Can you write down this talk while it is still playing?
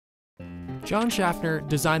John Shaffner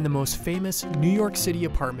designed the most famous New York City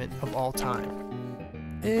apartment of all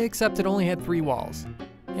time. Except it only had 3 walls,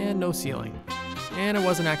 and no ceiling. And it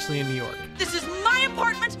wasn't actually in New York. This is my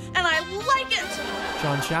apartment, and I like it!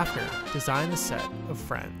 John Shaffner designed the set of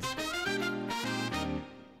Friends.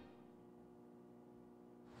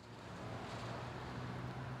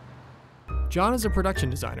 John is a production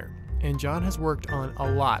designer, and John has worked on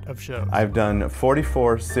a lot of shows. I've done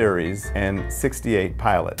 44 series and 68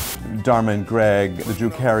 pilots. Dharma and Greg, The Drew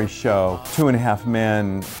Carey Show, 2.5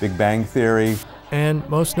 Men, Big Bang Theory. And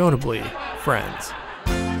most notably, Friends.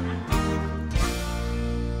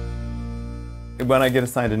 When I get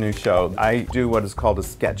assigned a new show, I do what is called a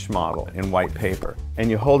sketch model in white paper. And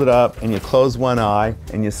you hold it up and you close one eye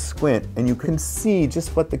and you squint and you can see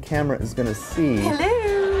just what the camera is going to see. Hello!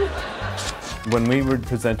 When we were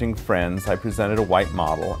presenting Friends, I presented a white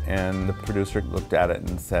model and the producer looked at it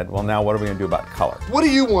and said, well, now what are we going to do about color? What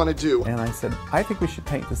do you want to do? And I said, I think we should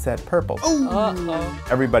paint the set purple. Oh.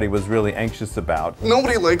 Everybody was really anxious about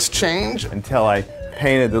Nobody likes change. until I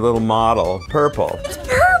painted the little model purple. It's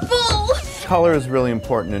purple! Color is really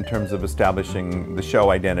important in terms of establishing the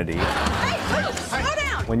show identity. Hey, slow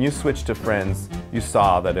down! When you switched to Friends, you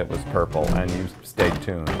saw that it was purple and you stayed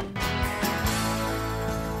tuned.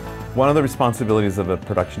 One of the responsibilities of a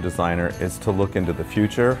production designer is to look into the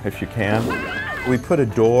future, if you can. We put a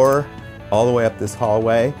door all the way up this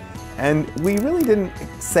hallway, and we really didn't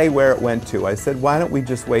say where it went to. I said, why don't we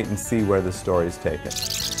just wait and see where the story's taken?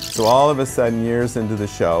 So all of a sudden, years into the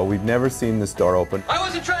show, we've never seen this door open. I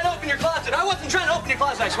wasn't trying to open your closet. I wasn't trying to open your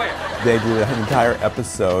closet, I swear. They did an entire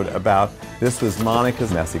episode about this was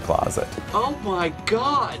Monica's messy closet. Oh my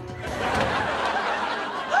God.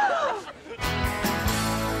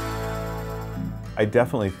 I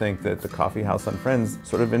definitely think that the coffee house on Friends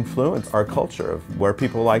sort of influenced our culture of where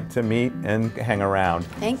people like to meet and hang around.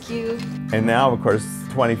 Thank you. And now, of course,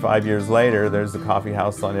 25 years later, there's a coffee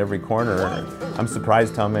house on every corner. And I'm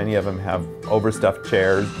surprised how many of them have overstuffed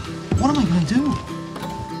chairs. What am I gonna do?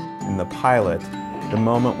 In the pilot, the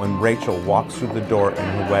moment when Rachel walks through the door in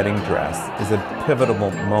her wedding dress is a pivotal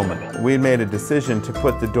moment. We made a decision to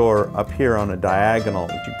put the door up here on a diagonal.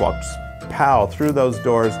 She walks pow through those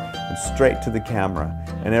doors and straight to the camera.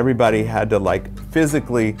 And everybody had to like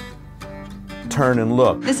physically turn and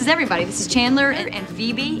look. This is everybody. This is Chandler and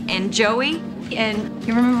Phoebe and Joey. And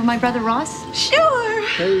you remember my brother Ross? Sure!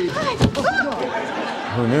 Hey.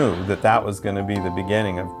 Who knew that that was going to be the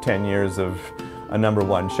beginning of 10 years of a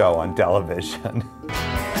 #1 show on television?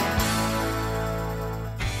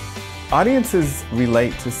 Audiences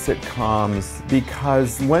relate to sitcoms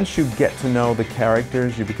because once you get to know the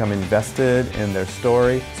characters, you become invested in their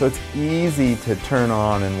story. So it's easy to turn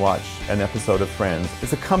on and watch an episode of Friends.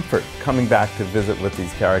 It's a comfort coming back to visit with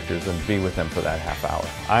these characters and be with them for that half hour.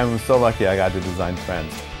 I'm so lucky I got to design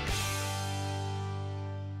Friends.